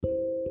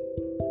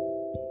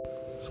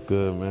It's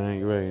good, man.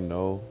 You already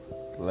know.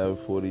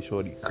 11:40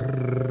 shorty.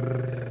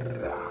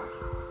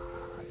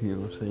 You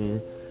know what I'm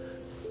saying?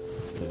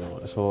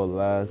 It's all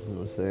lies. You know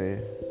what I'm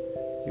saying?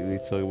 You can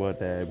talk about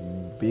that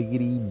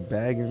biggity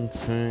bagging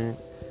turn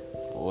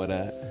or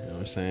that. You know what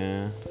I'm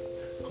saying?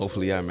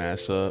 Hopefully, I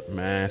mask up.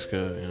 Mask up. You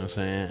know what I'm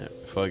saying?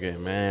 Fuck it.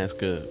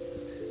 Mask up.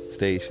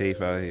 Stay safe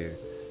out here.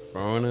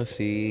 Corona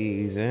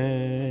season.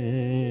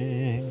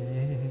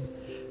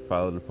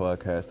 Follow the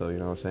podcast though. You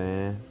know what I'm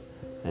saying?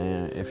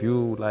 And if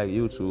you like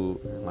YouTube,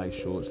 like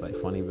shorts, like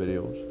funny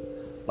videos,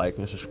 like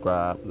and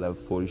subscribe,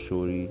 1140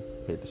 Shorty,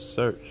 hit the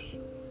search.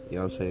 You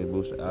know what I'm saying?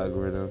 Boost the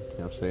algorithm. You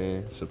know what I'm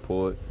saying?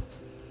 Support.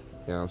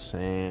 You know what I'm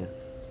saying?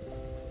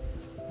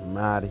 I'm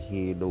out of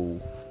here,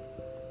 though.